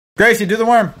Gracie, do the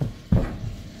worm.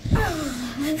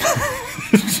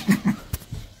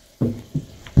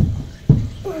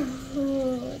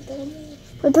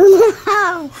 I don't know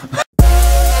how.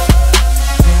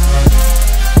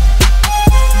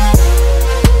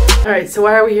 Alright, so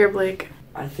why are we here, Blake?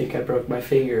 I think I broke my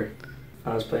finger.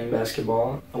 I was playing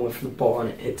basketball. I went for the ball and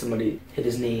it hit somebody, hit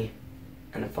his knee,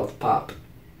 and I felt a pop.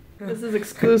 This is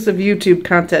exclusive YouTube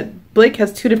content. Blake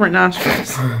has 2 different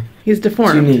nostrils. He's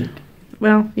deformed. Unique.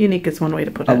 Well, unique is one way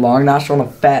to put it. A long nostril and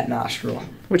a fat nostril.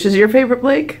 Which is your favorite,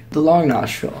 Blake? The long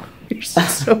nostril. You're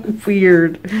so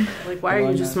weird. Like, why are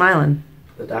you just smiling?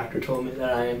 The doctor told me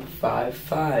that I am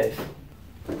 5'5".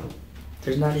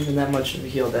 There's not even that much of a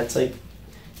heel. That's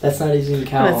not even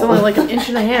count. It's only like an inch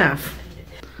and a half.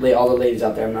 All the ladies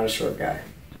out there, I'm not a short guy.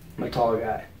 I'm a tall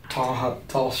guy.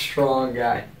 Tall, strong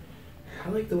guy. I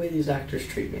like the way these doctors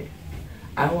treat me.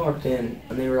 I walked in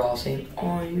and they were all saying,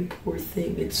 "Oh, you poor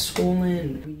thing, it's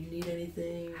swollen. Do you need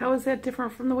anything?" How is that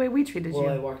different from the way we treated you?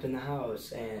 Well, I walked in the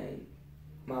house and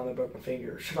Mom, I broke my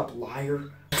finger. Shut up, liar.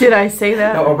 Did I say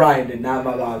that? No, O'Brien did, not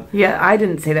my mom. Yeah, I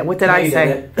didn't say that. What did I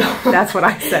say? That's what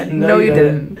I said. No, you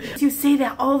didn't. You say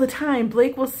that all the time.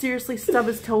 Blake will seriously stub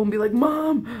his toe and be like,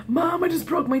 Mom, I just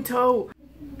broke my toe.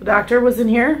 The doctor was in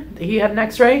here. He had an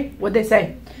x-ray. What'd they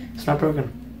say? It's not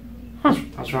broken. Huh.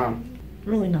 What's wrong?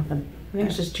 Really nothing. I think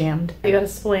it's just jammed. You got a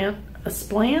splint. A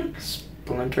splan?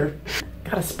 Splinter.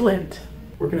 Got a splint.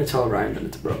 We're gonna tell Ryan that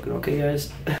it's broken, okay,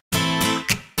 guys?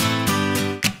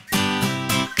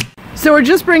 So we're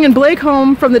just bringing Blake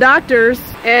home from the doctor's,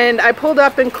 and I pulled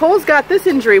up, and Cole's got this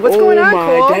injury. What's going on,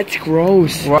 Cole? That's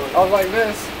gross. I was like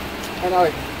this, and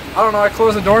I don't know, I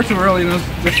closed the door too early, and it was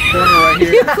this corner right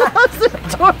here. You closed the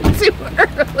door too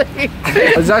early.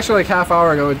 It was actually like half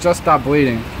hour ago, it just stopped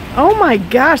bleeding. Oh my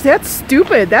gosh, that's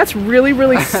stupid. That's really,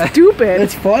 really stupid.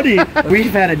 That's funny. We've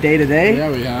had a day today.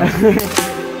 Yeah, we have.